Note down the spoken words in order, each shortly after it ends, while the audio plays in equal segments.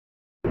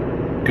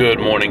Good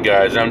morning,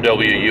 guys. I'm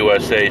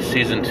WUSA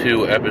Season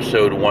 2,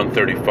 Episode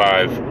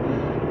 135.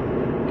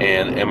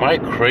 And am I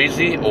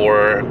crazy,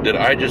 or did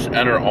I just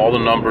enter all the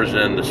numbers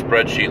in the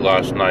spreadsheet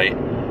last night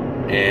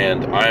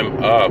and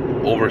I'm up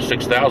over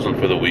 6,000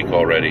 for the week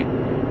already?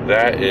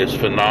 That is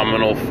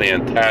phenomenal,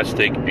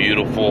 fantastic,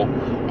 beautiful,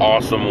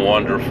 awesome,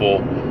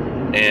 wonderful.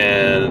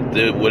 And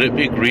would it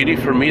be greedy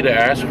for me to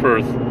ask for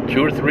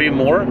 2 or 3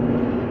 more?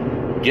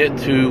 Get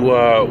to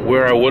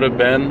where I would have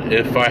been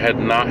if I had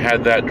not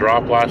had that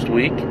drop last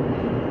week.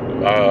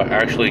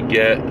 Actually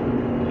get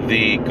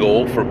the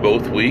goal for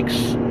both weeks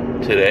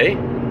today.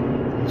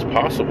 It's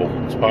possible.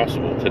 It's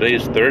possible. Today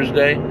is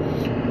Thursday,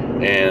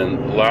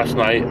 and last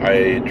night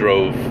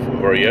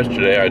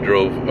yesterday I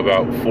drove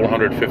about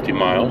 450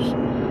 miles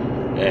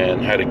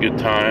and had a good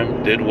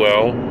time. Did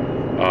well.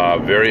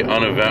 Very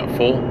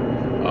uneventful.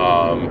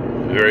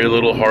 Very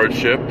little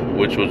hardship,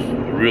 which was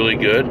really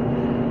good.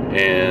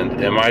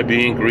 And am I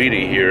being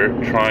greedy here,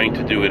 trying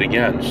to do it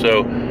again?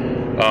 So,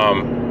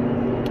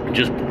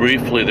 just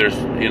briefly, there's,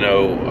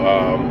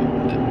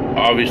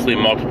 obviously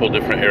multiple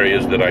different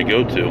areas that I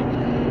go to.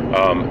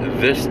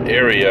 This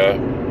area,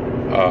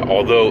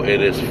 although it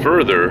is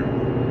further,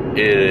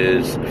 it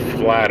is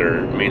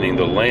flatter, meaning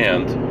the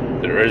land,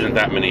 there isn't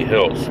that many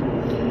hills.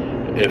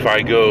 If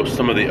I go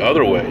some of the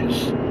other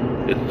ways,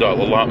 it's a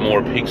lot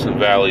more peaks and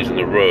valleys in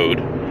the road,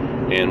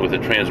 and with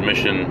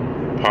the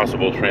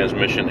possible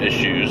transmission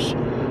issues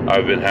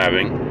I've been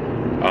having.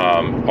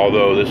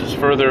 Although this is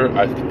further,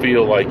 I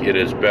feel like it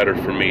is better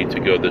for me to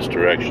go this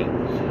direction.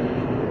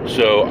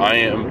 So I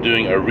am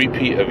doing a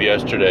repeat of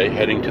yesterday,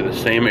 heading to the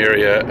same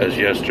area as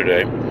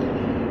yesterday.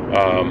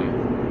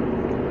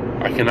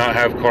 I cannot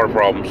have car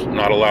problems,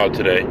 not allowed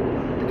today,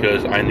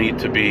 because I need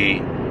to be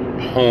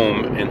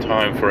home in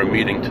time for a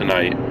meeting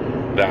tonight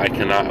that I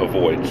cannot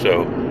avoid.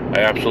 So I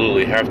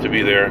absolutely have to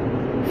be there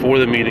for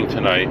the meeting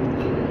tonight.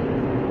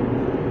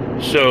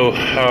 So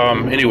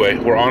anyway,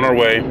 we're on our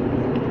way.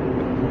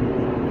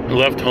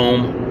 Left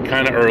home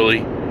kind of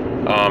early,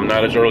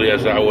 not as early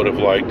as I would have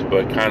liked,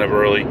 but kind of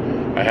early.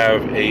 I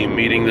have a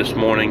meeting this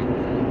morning.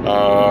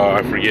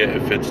 I forget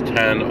if it's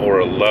 10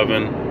 or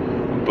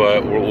 11,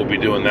 but we'll be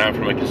doing that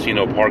from a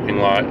casino parking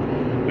lot.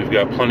 We've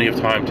got plenty of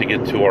time to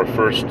get to our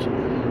first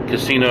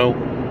casino,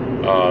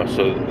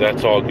 so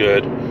that's all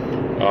good.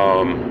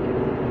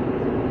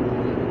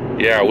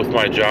 Yeah, with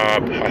my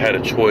job, I had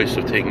a choice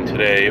of taking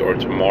today or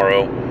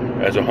tomorrow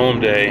as a home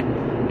day,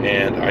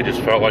 and I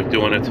just felt like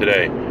doing it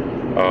today.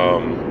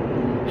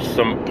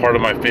 Some part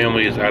of my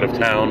family is out of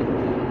town,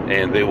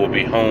 and they will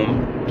be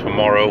home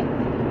tomorrow,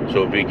 so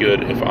it'd be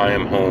good if I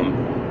am home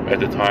at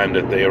the time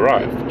that they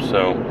arrive.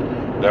 So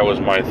that was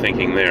my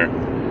thinking there.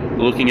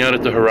 Looking out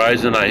at the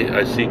horizon,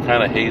 I see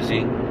kind of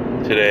hazy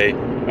today.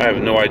 I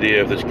have no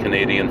idea if this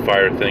Canadian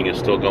Fire thing is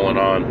still going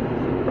on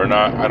or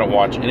not. I don't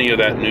watch any of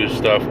that news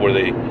stuff where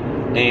they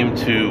aim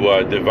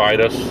to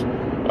divide us.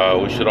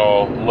 We should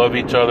all love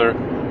each other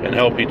and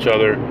help each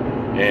other,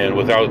 and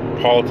without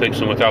politics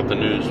and without the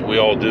news, we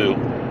all do.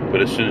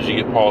 But as soon as you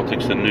get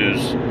politics and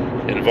news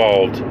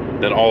involved,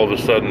 then all of a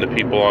sudden the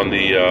people on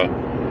the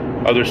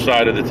other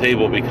side of the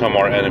table become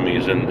our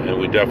enemies, and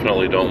we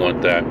definitely don't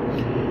want that.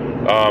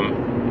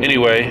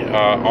 Anyway,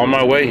 on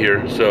my way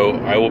here, so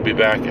I will be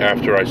back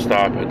after I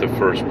stop at the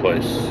first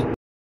place.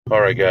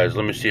 Alright guys,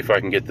 let me see if I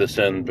can get this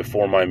in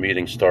before my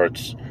meeting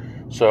starts.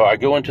 So I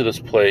go into this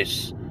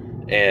place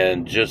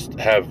and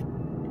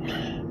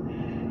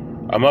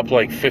I'm up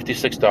like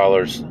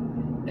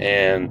 $56,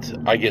 and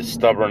I get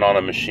stubborn on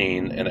a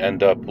machine and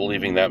end up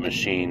leaving that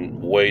machine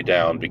way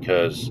down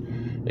because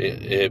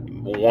it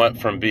went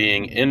from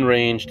being in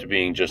range to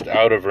being just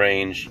out of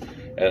range,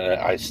 and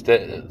I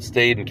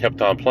stayed and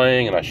kept on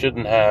playing, and I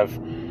shouldn't have,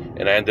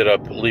 and I ended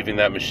up leaving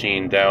that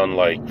machine down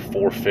like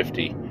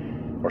 450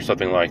 or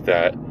something like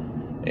that.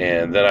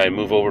 And then I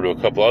move over to a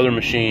couple other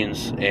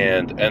machines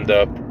and end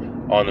up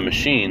on the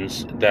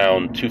machines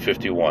down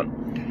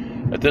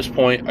 251. At this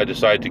point, I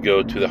decide to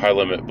go to the high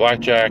limit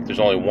blackjack. There's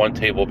only one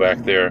table back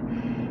there.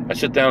 I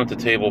sit down at the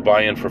table,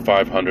 buy in for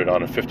 $500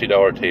 on a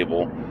 $50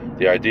 table.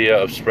 The idea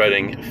of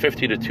spreading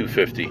 50 to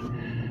 250.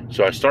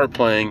 So I start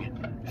playing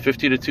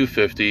 50 to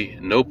 250,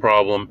 no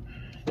problem.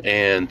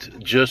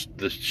 And just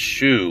the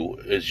shoe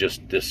is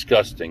just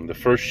disgusting. The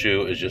first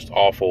shoe is just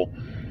awful.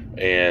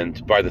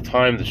 And by the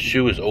time the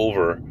shoe is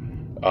over,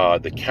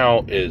 the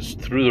count is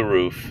through the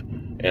roof.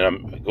 And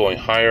I'm going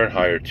higher and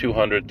higher,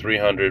 200,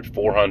 300,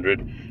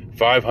 400,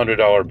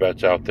 $500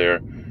 bets out there.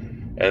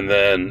 And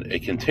then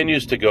it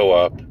continues to go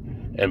up.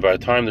 And by the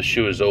time the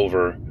shoe is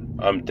over,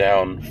 I'm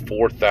down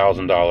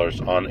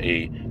 $4,000 on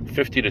a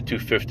 50 to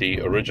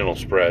 250 original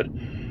spread.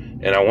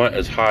 And I went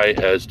as high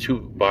as 2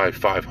 by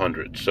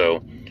 500.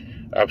 So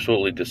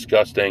absolutely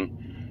disgusting.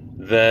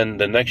 Then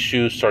the next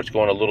shoe starts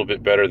going a little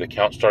bit better. The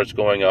count starts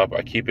going up.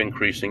 I keep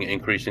increasing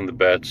the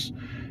bets.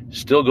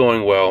 Still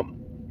going well.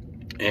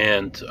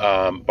 And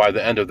by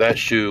the end of that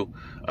shoe,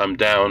 I'm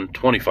down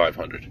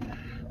 2,500.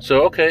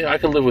 So, okay, I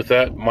can live with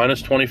that.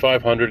 Minus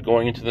 2,500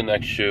 going into the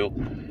next shoe.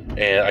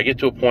 And I get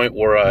to a point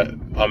where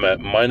I'm at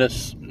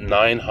minus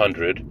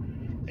 900.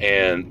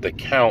 and the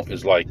count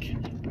is like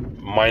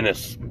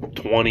minus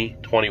 20,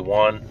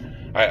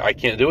 21. I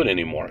can't do it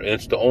anymore. And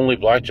it's the only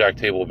blackjack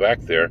table back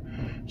there.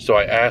 So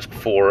I asked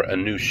for a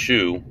new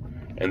shoe,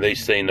 and they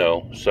say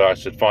no. So I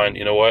said, fine,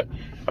 you know what?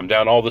 I'm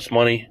down all this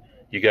money.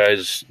 You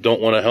guys don't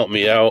want to help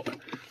me out.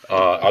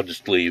 I'll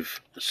just leave.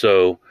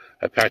 So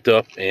I packed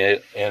up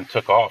and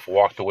took off,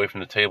 walked away from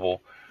the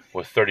table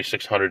with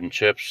 3,600 in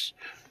chips.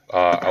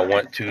 I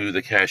went to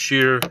the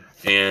cashier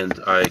and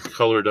I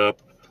colored up,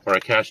 or I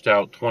cashed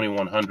out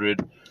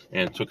 2,100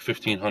 and took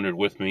 1,500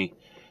 with me.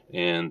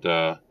 And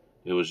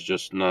it was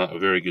just not a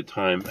very good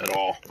time at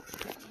all.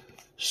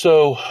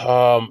 So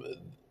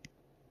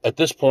at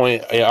this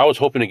point, I was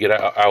hoping to get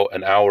out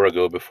an hour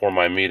ago before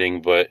my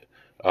meeting, but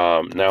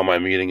now my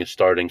meeting is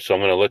starting. So I'm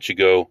going to let you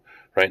go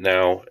right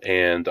now.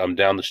 And I'm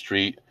down the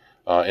street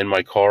in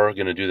my car,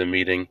 going to do the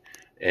meeting,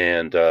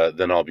 and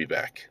then I'll be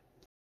back.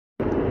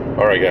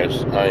 All right,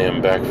 guys, I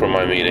am back from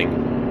my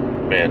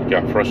meeting. Man,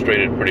 got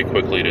frustrated pretty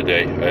quickly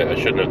today. I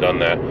shouldn't have done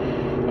that.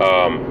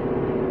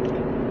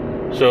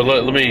 So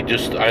let me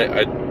just,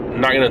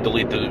 I'm not going to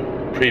delete the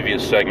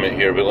previous segment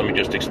here, but let me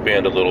just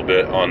expand a little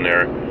bit on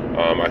there.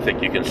 I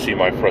think you can see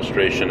my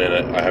frustration in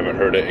it. I haven't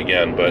heard it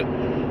again, but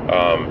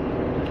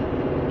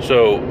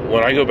so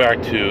when I go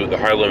back to the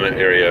high limit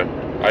area,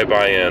 I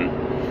buy in,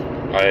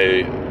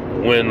 I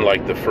win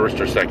like the first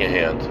or second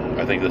hand,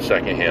 I think the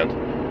second hand,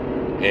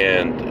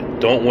 and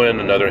don't win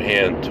another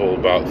hand till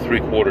about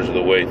 3/4 of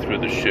the way through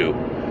the shoe.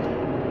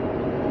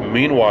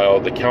 Meanwhile,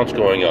 the count's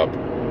going up,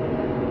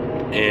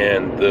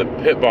 and the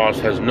pit boss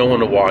has no one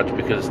to watch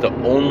because it's the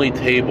only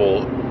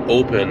table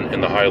open in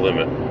the high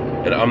limit,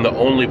 and I'm the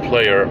only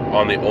player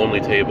on the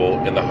only table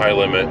in the high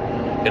limit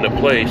in a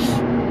place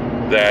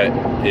that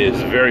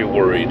is very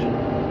worried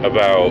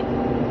about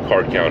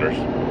card counters.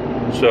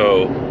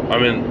 So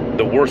I'm in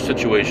the worst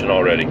situation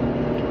already.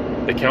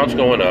 The count's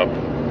going up,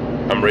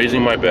 I'm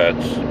raising my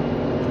bets,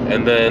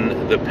 and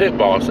then the pit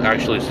boss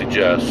actually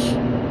suggests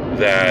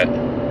that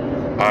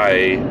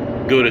I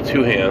go to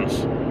two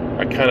hands.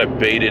 I kind of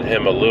baited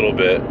him a little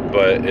bit,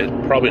 but it's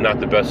probably not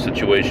the best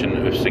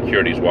situation if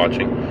security's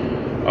watching.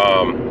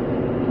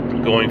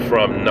 Going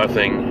from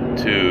nothing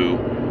to,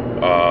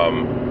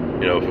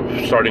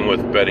 starting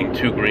with betting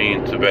 2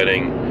 green to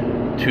betting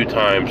 2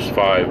 times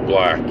 5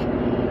 black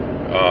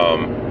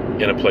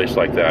in a place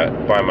like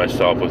that by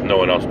myself with no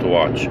one else to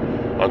watch.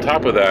 On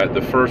top of that,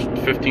 the first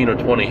 15 or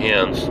 20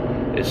 hands,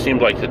 it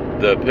seemed like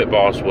the pit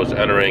boss was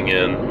entering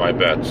in my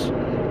bets.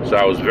 So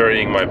I was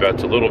varying my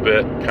bets a little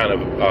bit, kind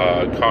of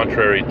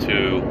contrary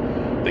to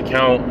the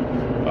count,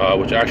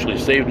 which actually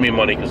saved me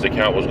money because the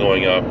count was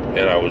going up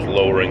and I was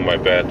lowering my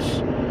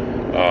bets.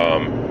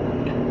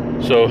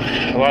 So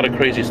a lot of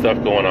crazy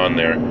stuff going on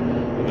there.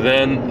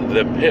 Then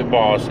the pit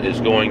boss is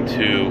going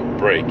to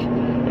break.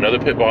 Another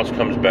pit boss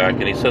comes back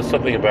and he says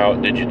something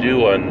about, did you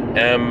do an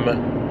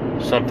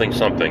M something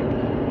something,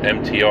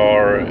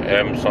 MTR,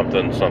 M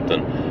something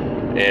something.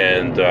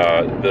 And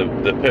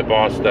the pit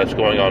boss that's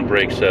going on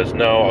break says,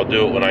 no, I'll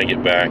do it when I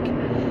get back.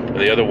 And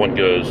the other one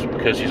goes,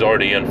 because he's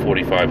already in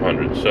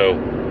 4,500. So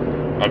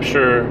I'm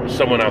sure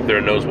someone out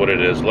there knows what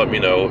it is. Let me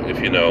know if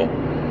you know.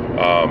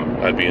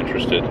 I'd be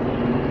interested.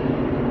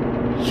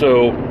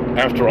 So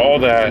after all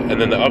that, and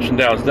then the ups and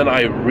downs, then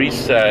I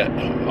reset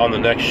on the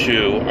next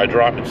shoe. I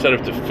drop, instead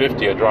of to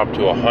 50, I dropped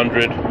to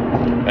 100,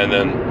 and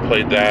then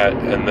played that,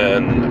 and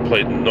then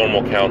played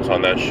normal counts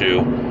on that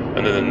shoe.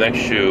 And then the next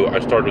shoe, I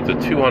started with a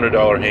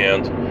 $200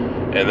 hand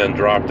and then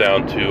dropped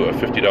down to a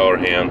 $50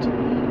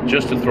 hand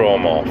just to throw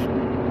them off.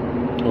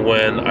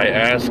 When I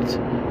asked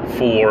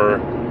for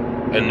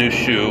a new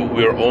shoe,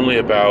 we were only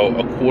about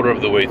a quarter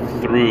of the way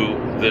through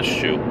this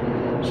shoe.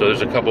 So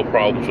there's a couple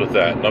problems with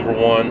that. Number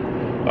one,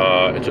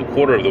 it's a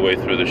quarter of the way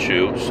through the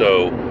shoe,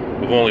 so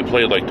we've only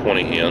played like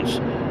 20 hands.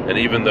 And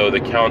even though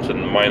the count's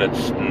in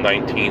minus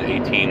 19,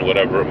 18,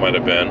 whatever it might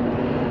have been,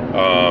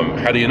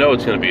 how do you know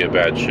it's going to be a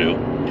bad shoe?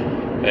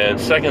 And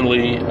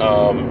secondly,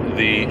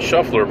 the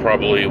shuffler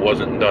probably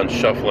wasn't done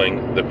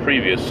shuffling the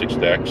previous 6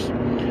 decks,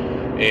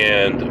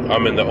 and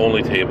I'm in the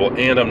only table,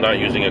 and I'm not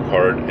using a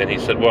card. And he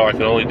said, well, I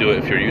can only do it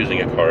if you're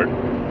using a card.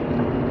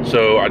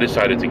 So I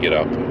decided to get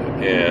up,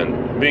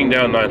 and being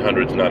down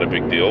 900 is not a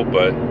big deal,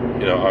 but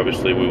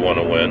obviously we want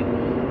to win,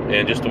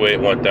 and just the way it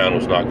went down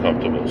was not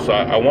comfortable. So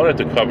I wanted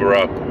to cover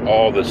up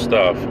all this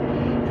stuff,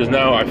 because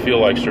now I feel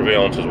like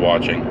surveillance is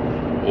watching,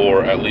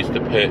 or at least the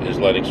pit is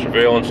letting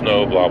surveillance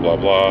know, blah, blah,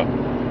 blah.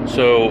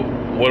 So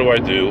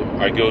what do?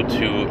 I go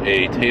to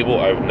a table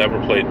I've never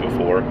played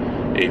before,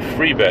 a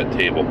free bet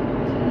table.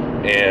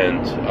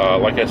 And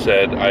like I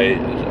said,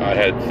 I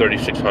had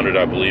 3,600,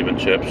 I believe, in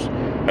chips.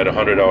 I had a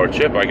 $100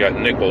 chip. I got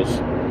nickels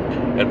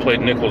and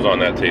played nickels on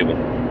that table.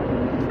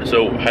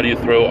 So how do you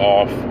throw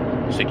off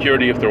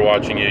security if they're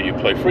watching you? You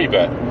play free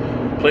bet.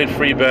 Played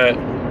free bet,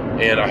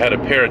 and I had a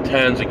pair of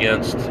 10s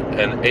against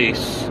an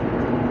ace.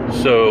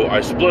 So I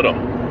split them,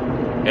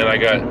 and I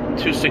got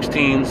 2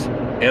 16s,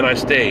 and I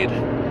stayed.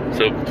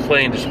 So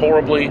playing just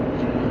horribly,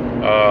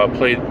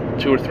 played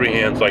 2 or 3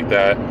 hands like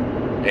that,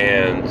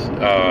 and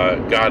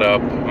got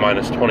up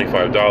minus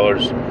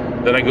 $25.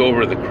 Then I go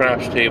over to the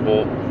craps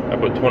table. I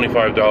put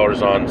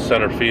 $25 on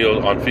center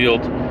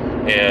field,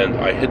 and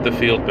I hit the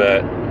field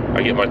bet.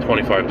 I get my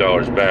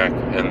 $25 back,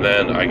 and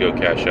then I go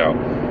cash out.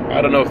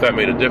 I don't know if that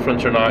made a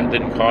difference or not. It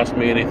didn't cost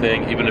me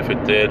anything. Even if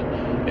it did,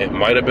 it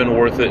might have been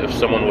worth it if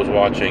someone was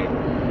watching.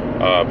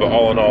 But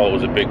all in all, it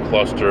was a big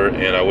cluster,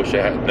 and I wish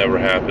it had never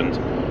happened.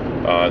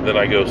 Then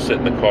I go sit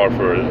in the car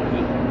for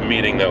a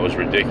meeting that was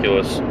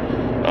ridiculous.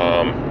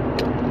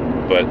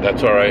 But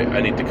that's all right.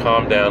 I need to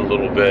calm down a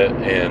little bit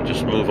and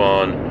just move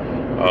on.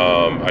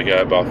 I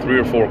got about 3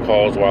 or 4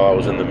 calls while I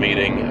was in the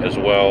meeting as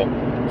well,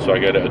 so I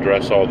got to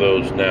address all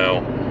those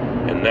now.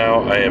 And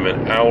now I am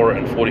an hour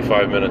and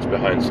 45 minutes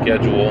behind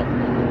schedule,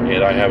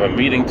 and I have a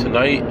meeting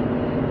tonight,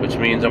 which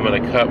means I'm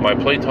going to cut my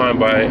playtime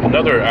by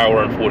another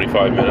hour and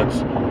 45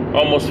 minutes.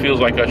 Almost feels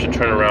like I should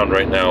turn around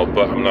right now,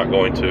 but I'm not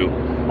going to.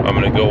 I'm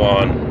going to go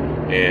on,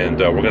 and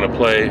we're going to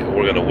play,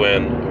 we're going to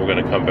win, we're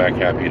going to come back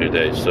happy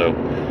today. So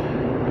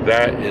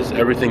that is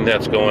everything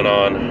that's going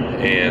on,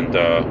 and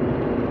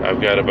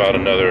I've got about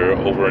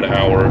over an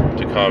hour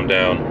to calm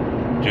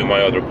down, do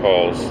my other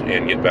calls,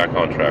 and get back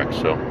on track.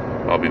 So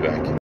I'll be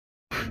back.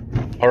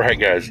 Alright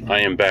guys,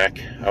 I am back.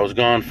 I was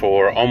gone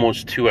for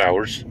almost 2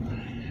 hours.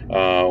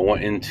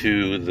 Went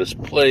into this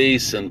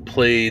place and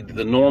played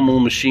the normal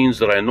machines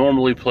that I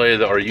normally play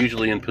that are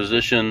usually in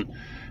position,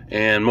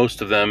 and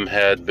most of them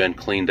had been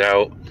cleaned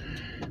out.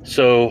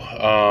 So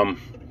let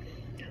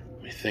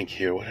me think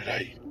here. What did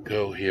I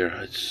go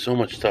here? So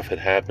much stuff had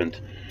happened.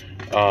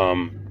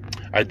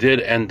 I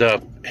did end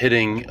up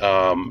hitting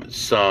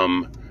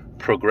some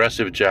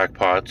progressive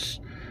jackpots,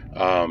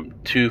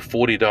 2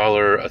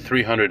 $40, a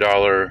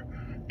 $300,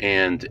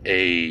 and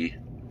I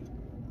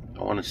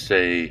want to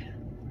say,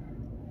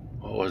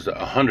 what was it,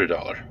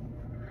 $100.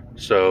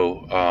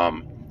 So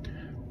 $2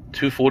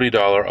 $40,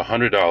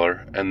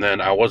 $100, and then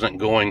I wasn't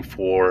going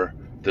for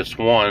this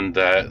one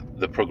that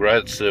the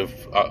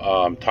progressive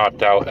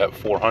topped out at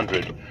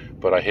 400,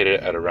 but I hit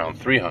it at around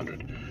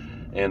 300,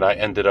 and I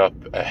ended up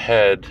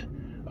ahead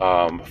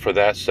for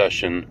that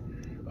session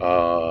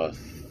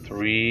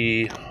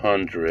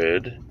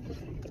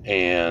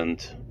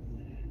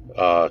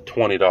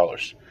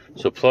 $320.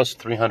 So plus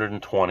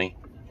 320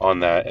 on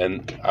that,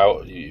 and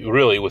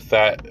really with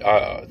that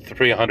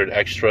 300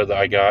 extra that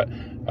I got,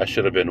 I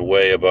should have been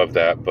way above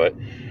that, but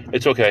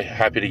it's okay.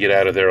 Happy to get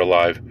out of there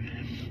alive.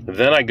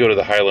 Then I go to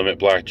the high limit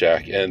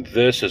blackjack, and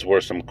this is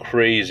where some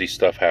crazy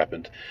stuff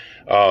happened.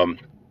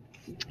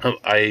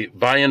 I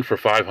buy in for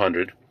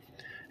 500,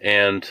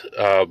 and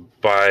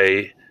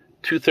by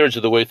 2/3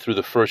 of the way through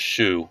the first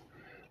shoe,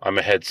 I'm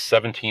ahead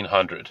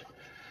 1,700,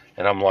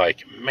 and I'm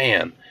like,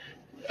 man,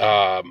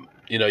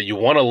 you know, you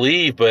want to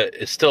leave, but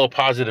it's still a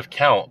positive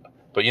count.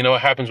 But you know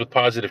what happens with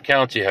positive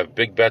counts? You have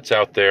big bets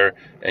out there,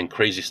 and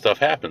crazy stuff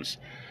happens.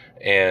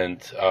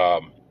 And I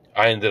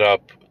ended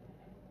up,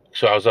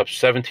 so I was up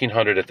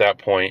 1,700 at that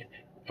point,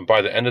 and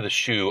by the end of the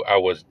shoe, I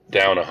was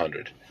down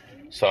 100.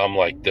 So I'm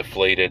like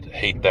deflated,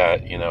 hate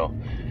that, you know.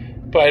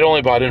 But I'd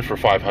only bought in for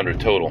 500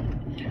 total.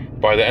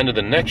 By the end of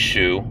the next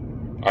shoe,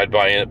 I'd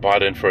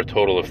bought in for a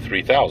total of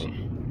 3,000.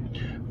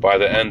 By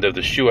the end of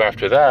the shoe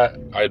after that,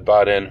 I'd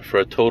bought in for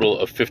a total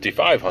of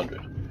 5,500.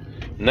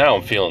 Now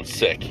I'm feeling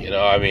sick, you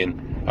know. I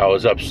mean, I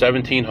was up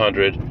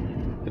 1,700,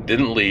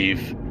 didn't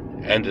leave,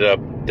 ended up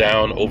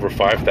down over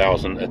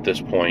 5,000 at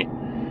this point.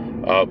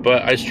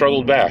 But I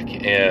struggled back,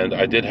 and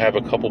I did have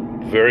a couple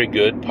very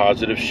good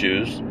positive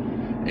shoes,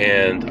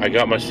 and I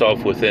got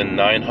myself within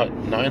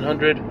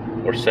 900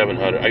 or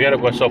 700. I got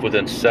myself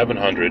within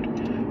 700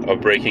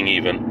 of breaking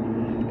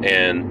even,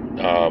 and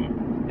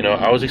you know,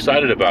 I was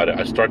excited about it.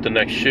 I start the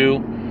next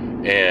shoe,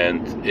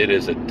 and it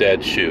is a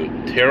dead shoe.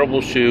 Terrible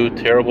shoe,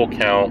 terrible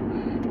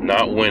count,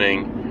 not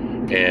winning,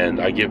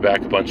 and I give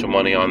back a bunch of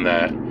money on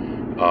that.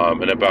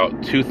 And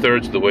about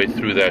 2/3 of the way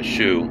through that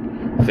shoe,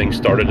 things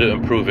started to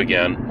improve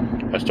again.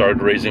 I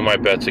started raising my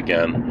bets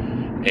again,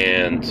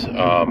 and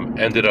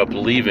ended up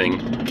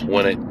leaving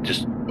when it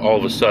just, all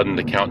of a sudden,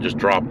 the count just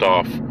dropped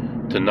off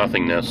to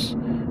nothingness.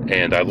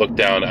 And I looked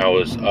down, I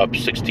was up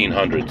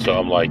 1,600. So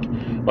I'm like,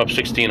 I'm up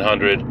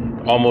 1,600,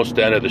 almost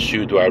the end of the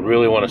shoe. Do I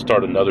really want to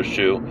start another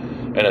shoe?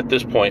 And at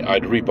this point,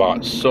 I'd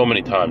rebought so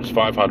many times,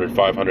 500,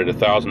 500,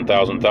 1,000,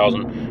 1,000,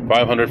 1,000,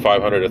 500,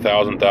 500,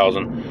 1,000,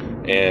 1,000.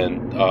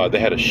 And they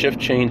had a shift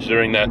change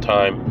during that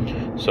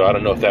time. So I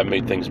don't know if that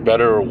made things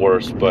better or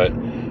worse, but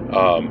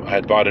I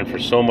had bought in for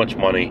so much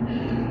money.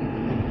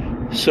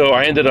 So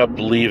I ended up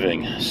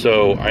leaving.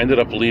 So I ended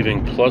up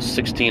leaving plus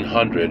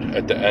 1,600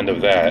 at the end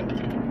of that.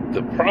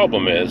 The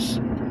problem is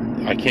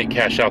I can't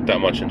cash out that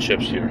much in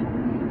chips here.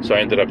 So I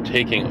ended up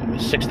taking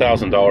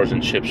 $6,000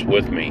 in chips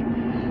with me.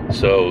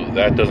 So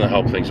that doesn't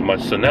help things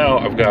much. So now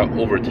I've got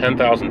over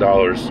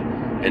 $10,000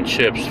 in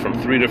chips from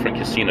 3 different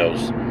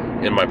casinos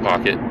in my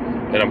pocket.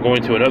 And I'm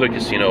going to another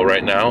casino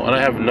right now, and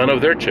I have none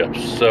of their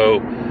chips. So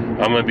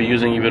I'm going to be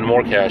using even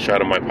more cash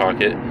out of my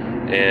pocket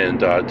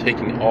and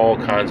taking all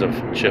kinds of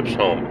chips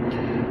home.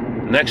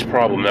 Next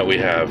problem that we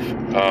have,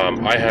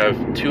 I have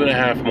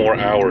 2.5 more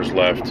hours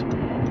left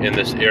in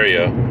this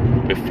area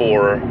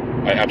before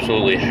I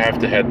absolutely have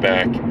to head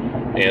back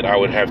and I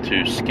would have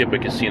to skip a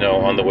casino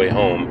on the way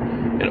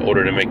home in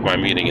order to make my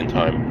meeting in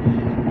time.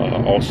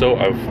 Also,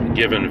 I've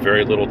given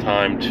very little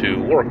time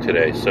to work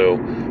today, so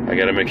I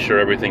got to make sure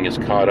everything is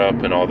caught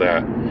up and all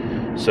that.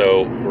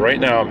 So right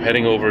now I'm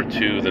heading over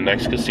to the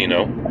next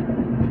casino.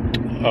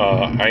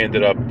 I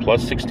ended up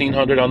plus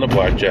 1600 on the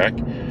blackjack,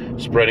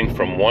 spreading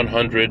from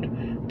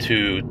 100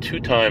 to 2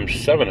 times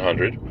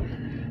 700,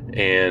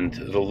 and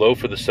the low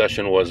for the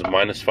session was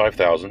minus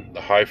 5,000.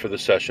 The high for the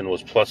session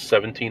was plus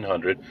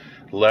 1700,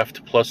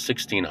 left plus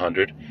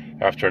 1600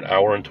 after an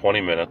hour and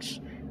 20 minutes,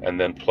 and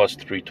then plus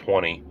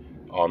 320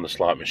 on the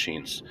slot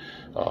machines.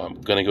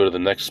 I'm going to go to the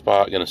next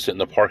spot, going to sit in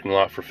the parking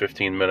lot for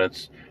 15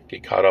 minutes,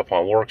 get caught up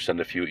on work, send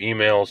a few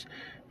emails,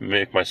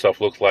 make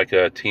myself look like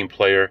a team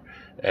player,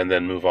 and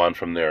then move on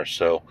from there.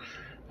 So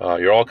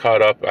you're all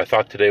caught up. I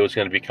thought today was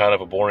going to be kind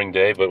of a boring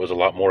day, but it was a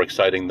lot more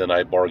exciting than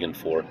I bargained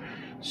for.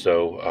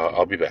 So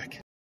I'll be back.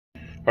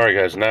 All right,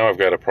 guys, now I've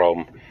got a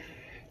problem.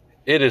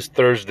 It is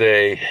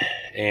Thursday,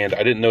 and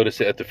I didn't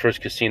notice it at the first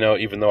casino,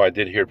 even though I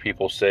did hear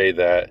people say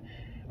that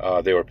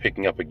they were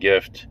picking up a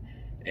gift.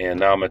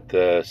 And now I'm at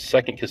the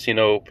second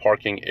casino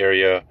parking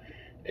area,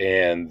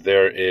 and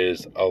there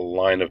is a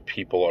line of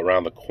people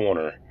around the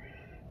corner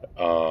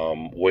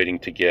waiting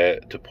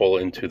to pull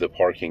into the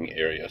parking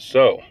area.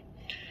 So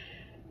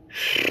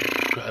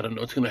I don't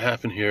know what's going to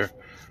happen here.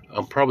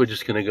 I'm probably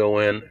just going to go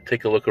in,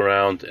 take a look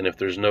around, and if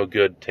there's no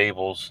good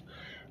tables,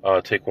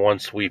 take one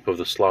sweep of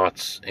the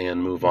slots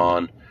and move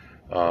on.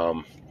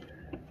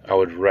 I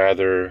would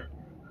rather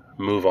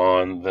move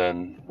on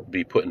than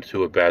be put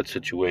into a bad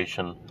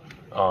situation.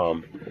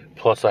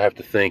 Plus I have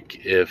to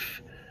think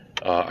if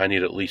I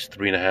need at least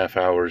 3.5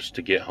 hours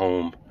to get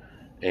home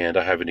and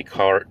I have any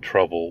car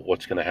trouble,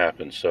 what's going to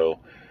happen. So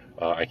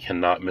I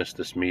cannot miss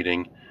this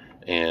meeting,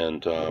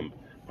 and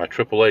my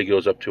AAA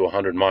goes up to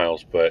 100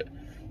 miles, but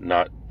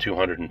not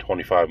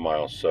 225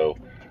 miles. So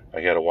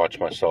I got to watch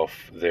myself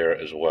there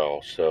as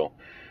well. So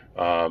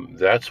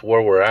that's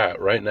where we're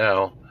at right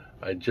now.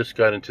 I just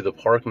got into the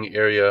parking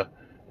area,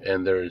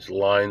 and there's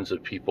lines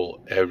of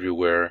people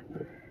everywhere.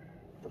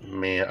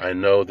 Man, I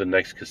know the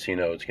next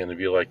casino is going to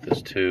be like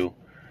this too.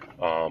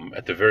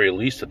 At the very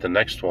least, at the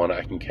next one,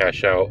 I can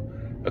cash out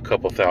a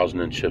couple thousand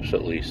in chips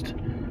at least.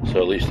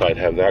 So at least I'd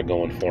have that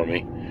going for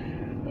me.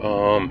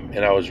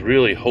 And I was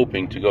really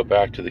hoping to go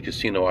back to the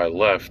casino I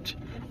left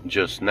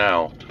just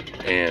now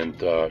and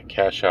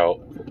cash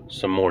out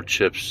some more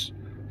chips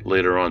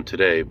later on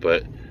today.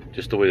 But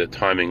just the way the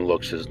timing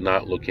looks is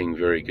not looking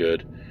very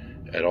good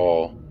at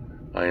all.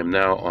 I am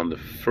now on the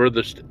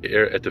furthest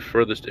area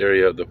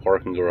of the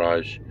parking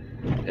garage,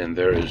 and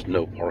there is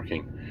no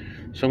parking.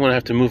 So I'm going to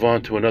have to move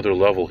on to another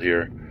level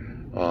here.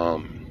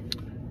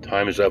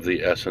 Time is of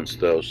the essence,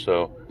 though,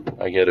 so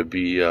I got to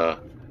be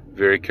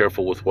very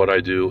careful with what I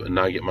do and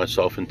not get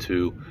myself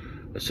into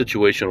a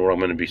situation where I'm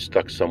going to be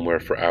stuck somewhere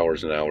for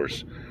hours and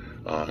hours.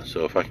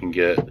 So if I can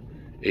get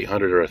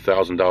 $800 or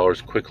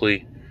 $1,000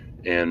 quickly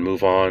and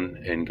move on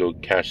and go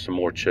cash some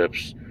more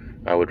chips,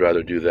 I would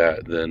rather do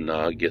that than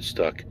get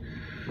stuck.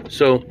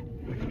 So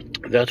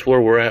that's where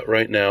we're at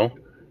right now,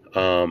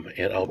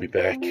 and I'll be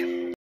back.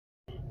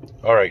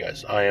 All right,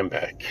 guys, I am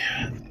back.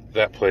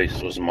 That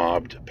place was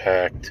mobbed,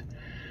 packed,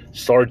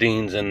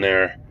 sardines in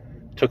there.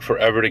 Took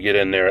forever to get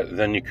in there.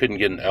 Then you couldn't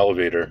get an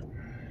elevator.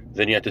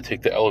 Then you had to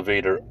take the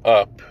elevator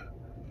up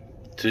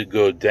to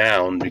go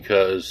down,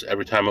 because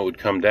every time it would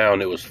come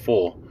down, it was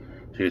full.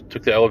 So you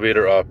took the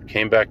elevator up,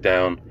 came back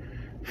down,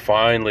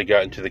 finally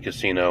got into the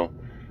casino,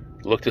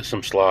 looked at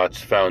some slots,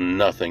 found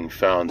nothing,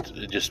 found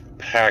just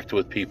packed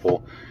with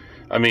people.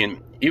 I mean,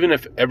 even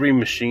if every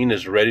machine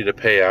is ready to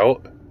pay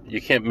out,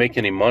 you can't make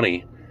any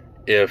money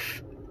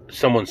if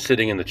someone's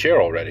sitting in the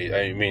chair already.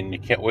 I mean, you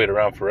can't wait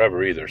around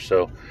forever either.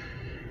 So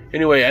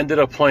anyway, I ended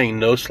up playing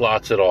no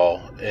slots at all,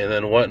 and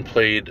then went and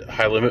played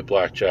high limit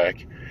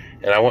blackjack.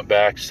 And I went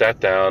back, sat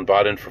down,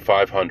 bought in for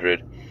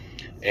 500,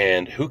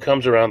 and who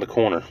comes around the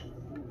corner?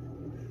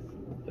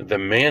 The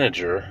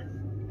manager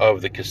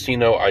of the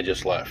casino I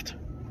just left.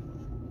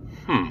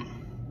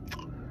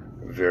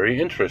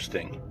 Very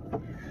interesting.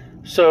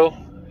 So,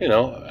 you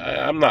know,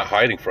 I'm not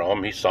hiding from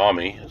him. He saw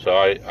me, so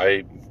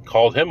I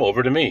called him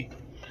over to me.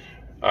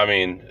 I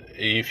mean,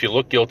 if you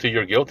look guilty,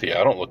 you're guilty.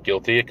 I don't look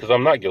guilty because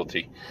I'm not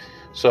guilty.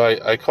 So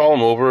I call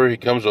him over. He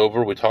comes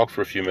over. We talk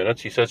for a few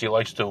minutes. He says he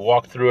likes to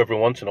walk through every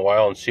once in a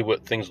while and see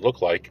what things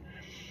look like.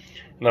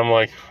 And I'm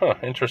like,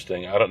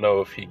 interesting. I don't know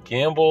if he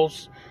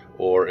gambles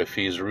or if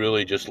he's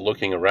really just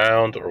looking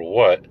around or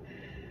what.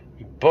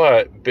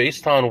 But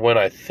based on when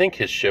I think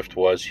his shift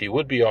was, he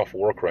would be off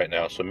work right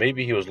now. So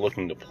maybe he was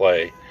looking to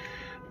play,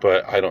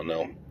 but I don't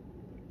know.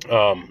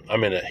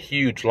 I'm in a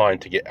huge line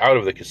to get out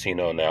of the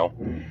casino now.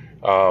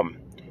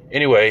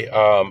 Anyway,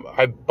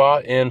 I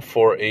bought in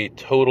for a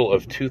total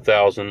of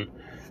 $2,000,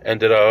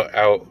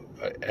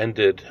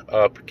 ended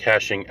up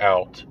cashing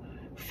out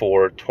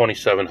for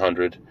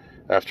 $2,700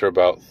 after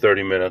about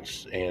 30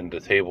 minutes, and the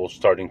table's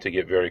starting to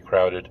get very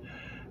crowded.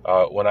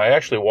 When I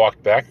actually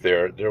walked back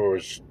there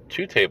was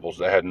 2 tables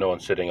that had no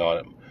one sitting on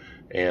them,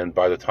 and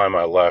by the time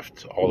I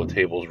left, all the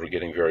tables were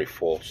getting very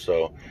full.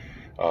 So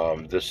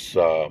This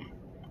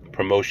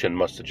promotion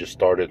must have just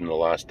started in the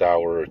last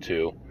hour or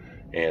two,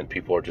 and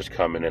people are just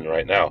coming in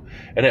right now.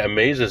 And it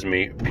amazes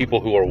me, people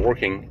who are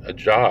working a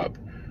job,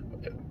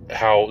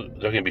 how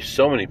there can be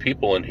so many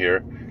people in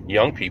here,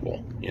 young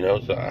people.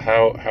 So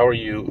how are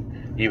you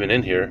even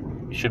in here?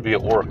 You should be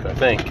at work, I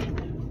think,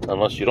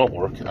 unless you don't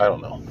work. I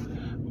don't know,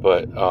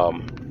 but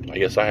I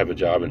guess I have a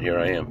job, and here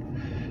I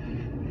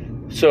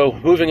am. So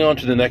moving on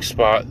to the next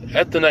spot.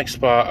 At the next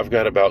spot, I've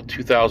got about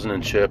 2,000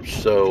 in chips.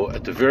 So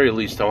at the very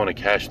least, I want to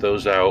cash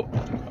those out.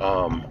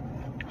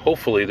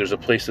 Hopefully there's a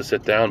place to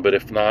sit down, but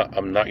if not,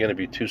 I'm not going to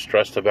be too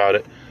stressed about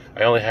it.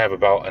 I only have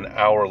about an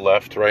hour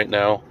left right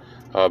now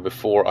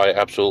before I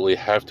absolutely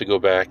have to go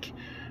back.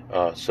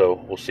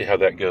 So we'll see how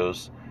that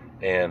goes.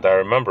 And I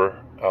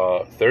remember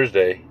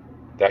Thursday,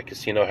 that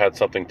casino had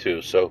something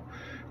too. So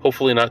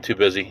hopefully not too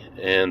busy,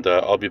 and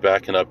I'll be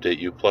back and update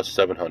you, plus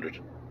 700.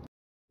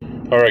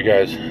 Alright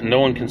guys, no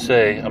one can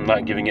say I'm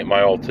not giving it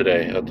my all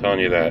today. I'm telling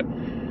you that.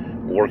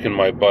 Working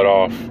my butt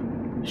off,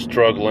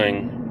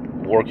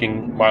 struggling,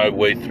 working my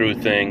way through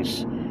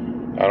things.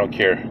 I don't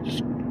care. Just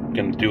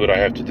gonna do what I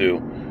have to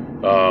do.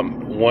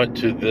 Went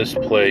to this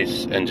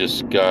place and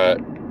just got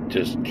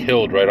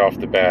killed right off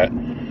the bat.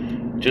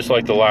 Just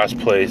like the last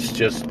place,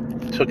 just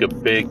took a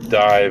big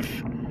dive.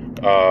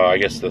 I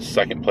guess the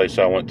second place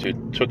I went to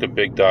took a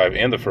big dive,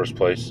 and the first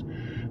place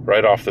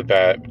right off the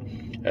bat,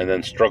 and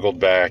then struggled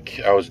back.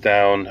 I was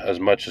down as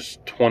much as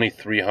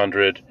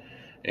 2,300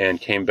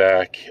 and came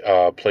back,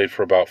 played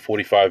for about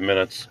 45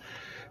 minutes,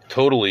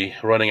 totally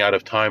running out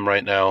of time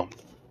right now.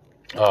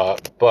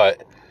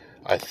 But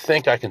I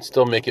think I can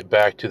still make it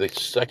back to the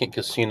second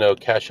casino,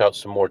 cash out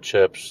some more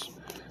chips.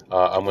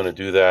 I'm going to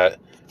do that.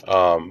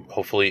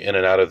 Hopefully in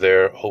and out of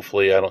there.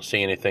 Hopefully I don't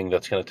see anything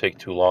that's going to take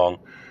too long,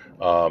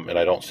 and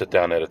I don't sit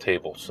down at a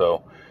table.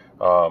 So,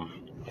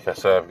 like I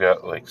said, I've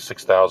got like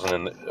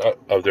 6,000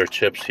 of their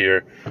chips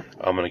here.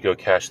 I'm going to go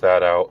cash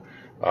that out.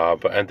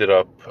 But ended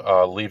up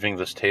leaving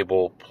this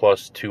table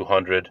plus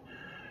 200,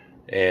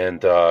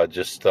 and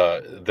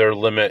their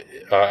limit.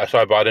 So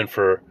I bought in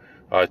for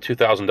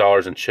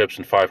 $2,000 in chips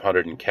and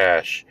 500 in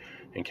cash,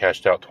 and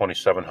cashed out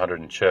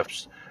 2,700 in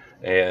chips.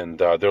 And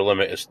their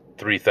limit is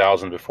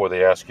 3,000 before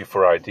they ask you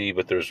for ID.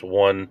 But there's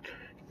one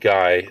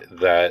guy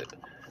that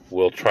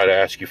will try to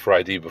ask you for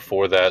ID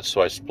before that, so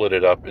I split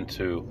it up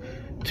into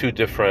two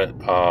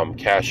different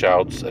cash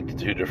outs at the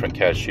two different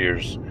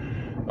cashiers.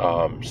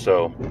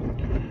 So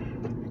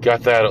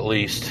got that at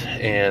least,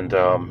 and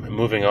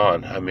moving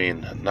on. I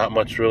mean, not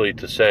much really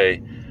to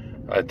say.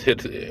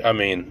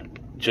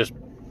 Just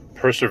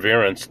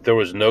perseverance. There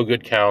was no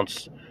good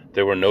counts.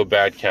 There were no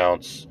bad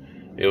counts.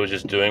 It was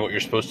just doing what you're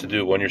supposed to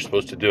do when you're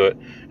supposed to do it.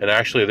 And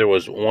actually, there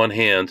was one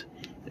hand,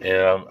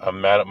 and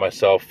I'm mad at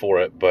myself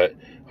for it, but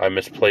I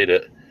misplayed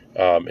it.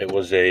 It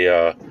was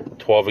a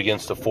 12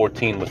 against a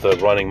 14 with a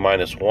running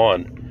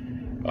 -1.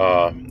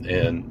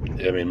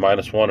 And I mean,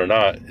 -1 or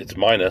not, it's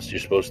minus. You're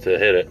supposed to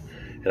hit it,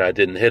 and I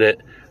didn't hit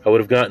it. I would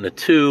have gotten a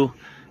 2,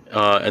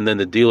 and then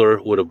the dealer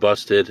would have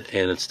busted,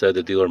 and instead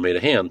the dealer made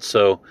a hand.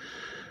 So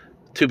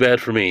too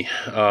bad for me.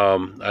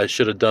 I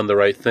should have done the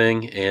right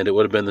thing, and it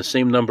would have been the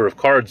same number of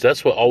cards.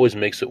 That's what always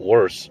makes it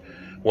worse,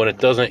 when it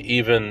doesn't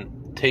even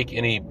take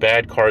any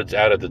bad cards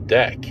out of the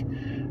deck.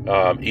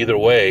 Either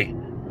way,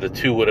 the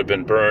 2 would have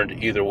been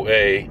burned. Either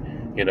way,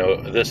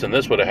 this and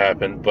this would have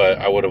happened, but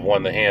I would have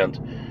won the hand.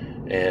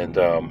 And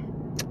oh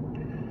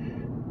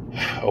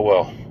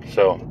well.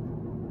 So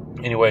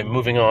anyway,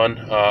 moving on.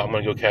 I'm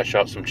gonna go cash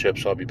out some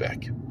chips. I'll be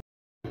back.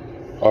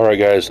 Alright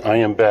guys, I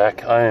am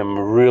back. I am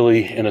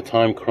really in a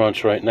time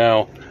crunch right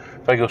now.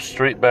 If I go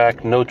straight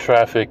back, no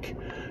traffic,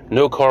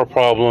 no car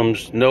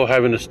problems, no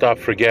having to stop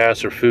for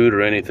gas or food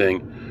or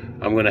anything,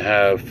 I'm going to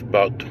have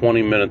about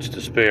 20 minutes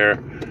to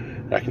spare.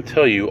 And I can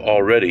tell you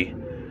already,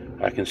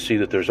 I can see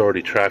that there's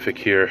already traffic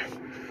here.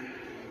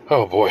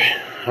 Oh boy.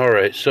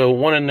 Alright, so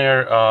one in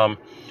there,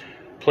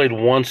 played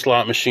one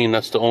slot machine.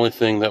 That's the only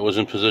thing that was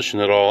in position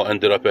at all.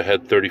 Ended up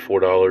ahead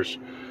 $34.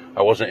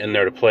 I wasn't in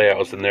there to play, I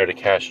was in there to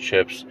cash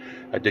chips.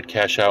 I did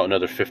cash out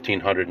another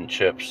 1,500 in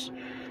chips,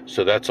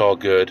 so that's all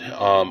good.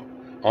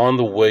 On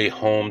the way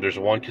home, there's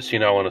one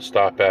casino I want to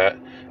stop at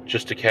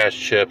just to cash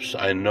chips.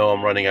 I know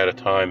I'm running out of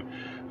time.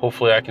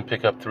 Hopefully I can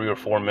pick up 3 or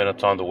 4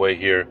 minutes on the way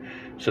here,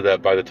 so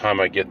that by the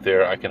time I get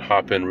there, I can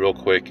hop in real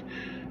quick,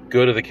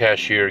 go to the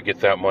cashier,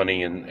 get that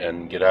money,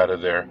 and get out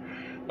of there.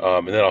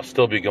 And then I'll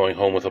still be going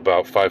home with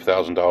about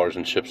 $5,000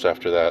 in chips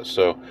after that.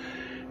 So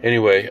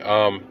anyway,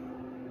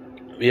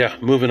 yeah,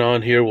 moving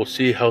on here. We'll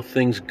see how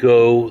things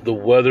go. The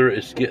weather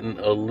is getting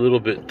a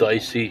little bit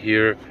dicey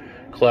here.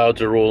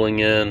 Clouds are rolling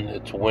in.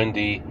 It's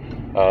windy.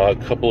 A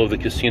couple of the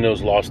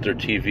casinos lost their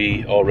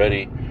TV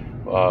already,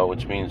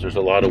 which means there's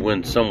a lot of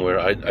wind somewhere.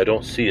 I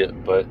don't see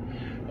it, but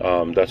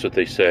that's what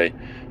they say.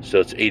 So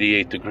it's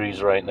 88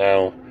 degrees right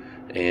now,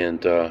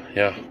 and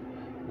yeah,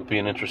 it'll be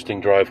an interesting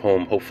drive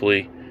home.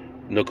 Hopefully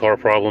no car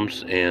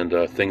problems, and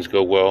things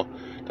go well.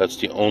 That's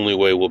the only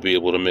way we'll be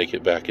able to make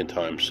it back in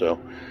time. So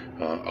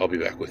I'll be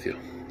back with you.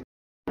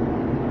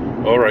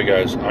 Alright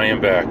guys, I am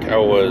back.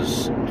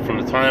 From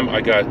the time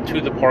I got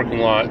to the parking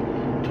lot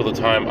till the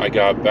time I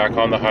got back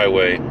on the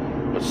highway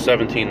was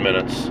 17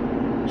 minutes.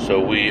 So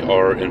we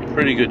are in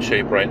pretty good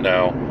shape right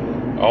now.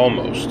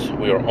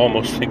 We are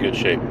almost in good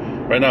shape.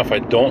 Right now, if I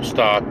don't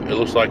stop, it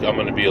looks like I'm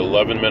going to be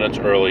 11 minutes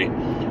early.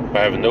 If I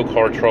have no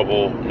car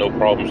trouble, no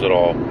problems at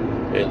all.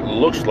 It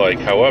looks like,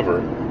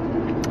 however,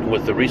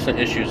 with the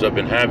recent issues I've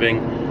been having,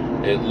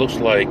 it looks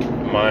like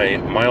my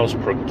miles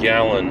per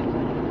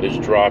gallon is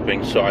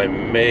dropping, so I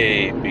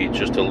may be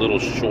just a little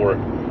short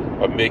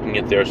of making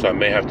it there, so I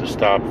may have to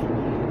stop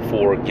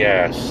for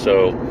gas.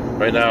 So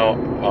right now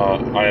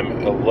I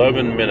am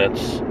 11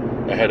 minutes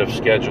ahead of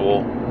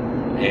schedule,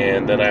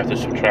 and then I have to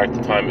subtract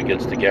the time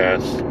against the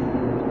gas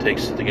it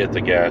takes to get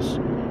the gas.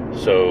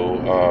 So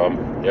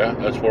yeah,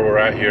 that's where we're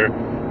at here.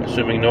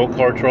 Assuming no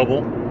car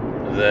trouble,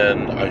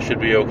 then I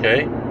should be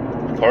okay.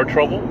 Car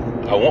trouble,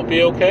 I won't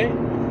be okay,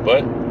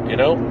 but you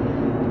know,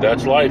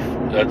 that's life.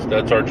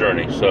 That's our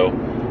journey. So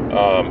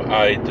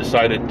I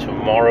decided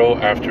tomorrow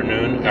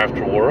afternoon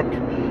after work.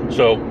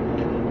 So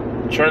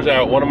turns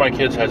out one of my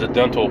kids has a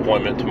dental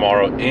appointment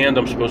tomorrow, and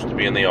I'm supposed to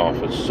be in the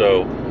office.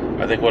 So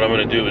I think what I'm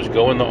going to do is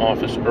go in the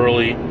office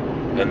early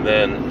and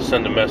then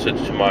send a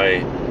message to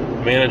my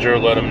manager,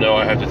 let them know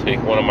I have to take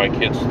one of my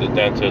kids to the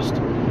dentist.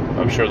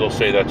 I'm sure they'll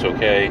say that's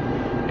okay.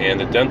 And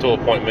the dental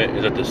appointment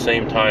is at the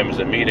same time as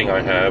the meeting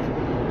I have,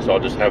 so I'll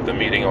just have the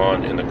meeting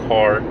on in the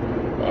car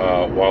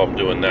while I'm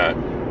doing that.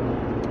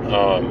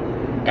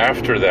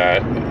 After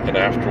that, and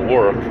after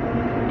work,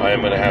 I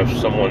am going to have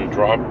someone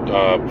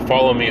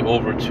follow me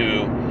over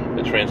to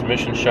the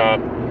transmission shop,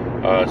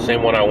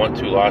 same one I went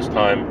to last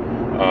time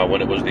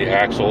when it was the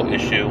axle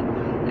issue,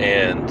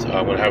 and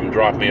I'm going to have them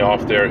drop me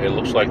off there. It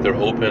looks like they're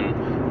open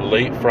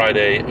late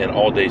Friday and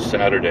all day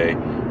Saturday,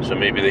 so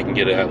maybe they can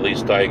get it at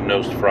least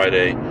diagnosed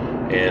Friday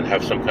and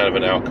have some kind of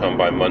an outcome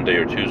by Monday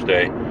or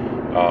Tuesday,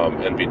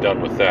 and be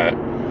done with that.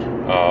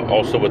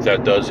 Also, what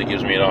that does, it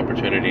gives me an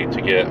opportunity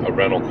to get a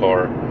rental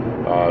car.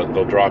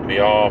 They'll drop me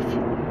off,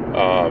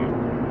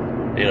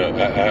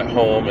 at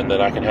home, and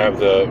then I can have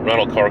the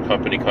rental car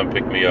company come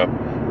pick me up,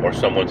 or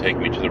someone take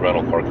me to the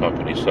rental car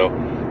company. So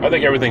I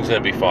think everything's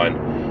going to be fine.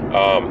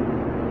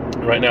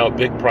 Right now, a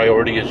big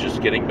priority is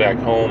just getting back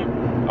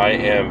home. I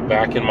am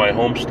back in my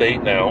home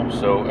state now,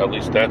 so at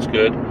least that's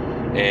good.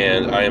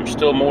 And I am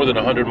still more than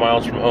 100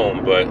 miles from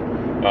home, but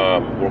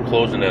we're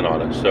closing in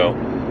on it. So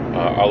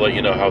I'll let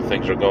you know how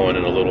things are going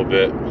in a little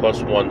bit.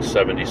 Plus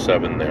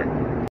 177 there.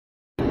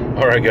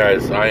 Alright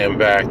guys, I am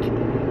back.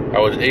 I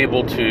was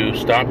able to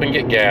stop and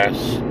get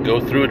gas, go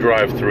through a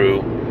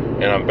drive-through,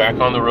 and I'm back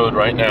on the road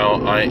right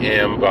now. I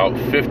am about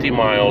 50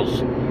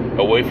 miles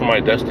away from my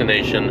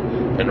destination,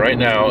 and right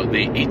now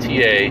the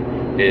ETA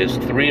is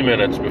 3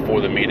 minutes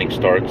before the meeting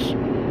starts.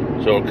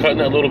 So we're cutting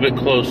it a little bit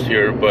close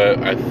here,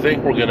 but I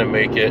think we're going to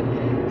make it.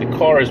 The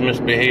car is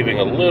misbehaving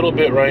a little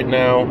bit right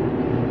now.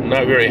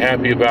 Not very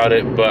happy about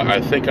it, but I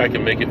think I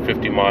can make it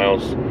 50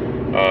 miles,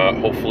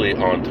 hopefully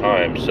on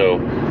time. So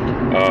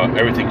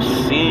everything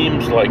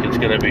seems like it's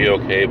going to be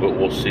okay, but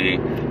we'll see.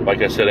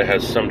 Like I said, it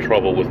has some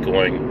trouble with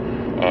going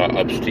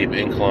up steep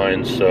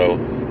inclines, so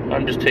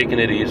I'm just taking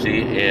it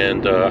easy,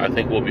 and I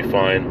think we'll be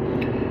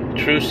fine.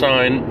 True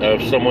sign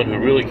of someone who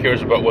really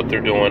cares about what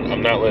they're doing.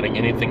 I'm not letting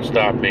anything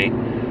stop me,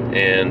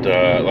 and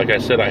like I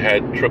said, I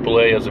had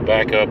AAA as a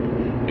backup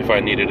if I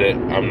needed it.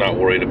 I'm not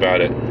worried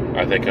about it.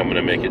 I think I'm going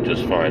to make it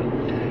just fine.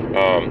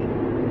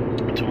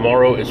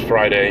 Tomorrow is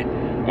Friday.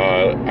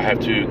 I have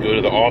to go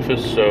to the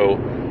office, so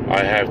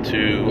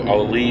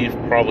I'll leave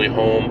probably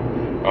home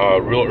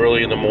real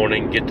early in the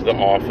morning, get to the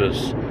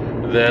office,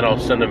 then I'll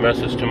send a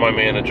message to my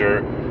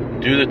manager,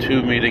 do the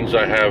 2 meetings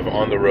I have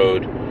on the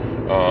road,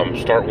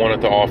 start one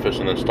at the office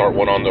and then start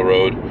one on the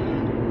road,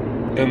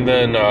 and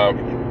then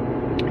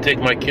take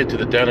my kid to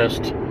the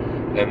dentist,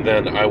 and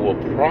then I will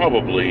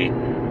probably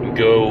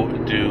go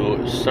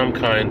do some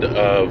kind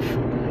of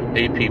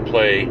AP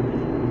play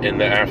in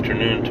the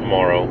afternoon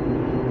tomorrow,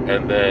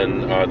 and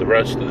then the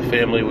rest of the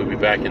family will be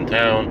back in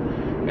town,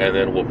 and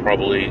then we'll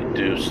probably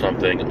do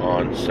something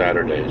on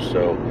Saturday.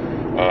 So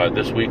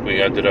this week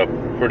we ended up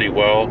pretty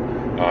well.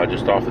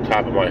 Just off the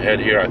top of my head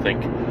here, I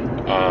think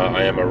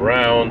I am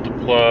around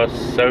plus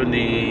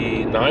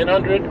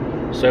 7,900,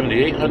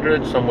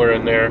 7,800, somewhere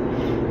in there.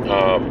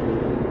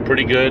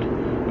 Pretty good.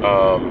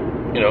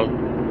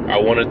 I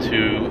wanted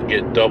to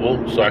get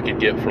double so I could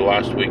get for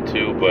last week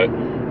too, but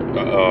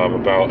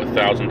about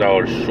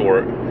 $1,000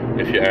 short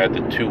if you add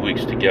the 2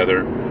 weeks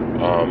together.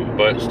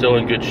 But still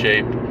in good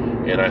shape.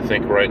 And I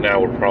think right now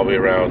we're probably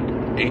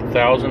around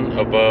 8,000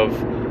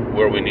 above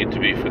where we need to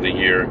be for the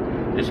year.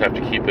 Just have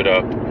to keep it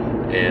up,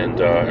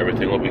 and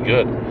everything will be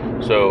good.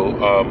 So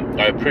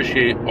I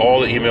appreciate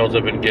all the emails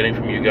I've been getting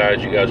from you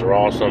guys. You guys are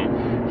awesome.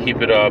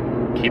 Keep it up.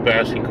 Keep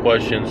asking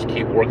questions.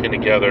 Keep working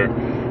together.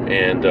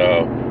 And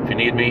if you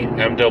need me,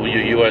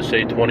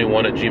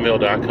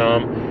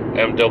 mwusa21@gmail.com.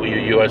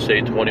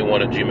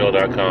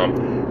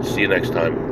 mwusa21@gmail.com. See you next time.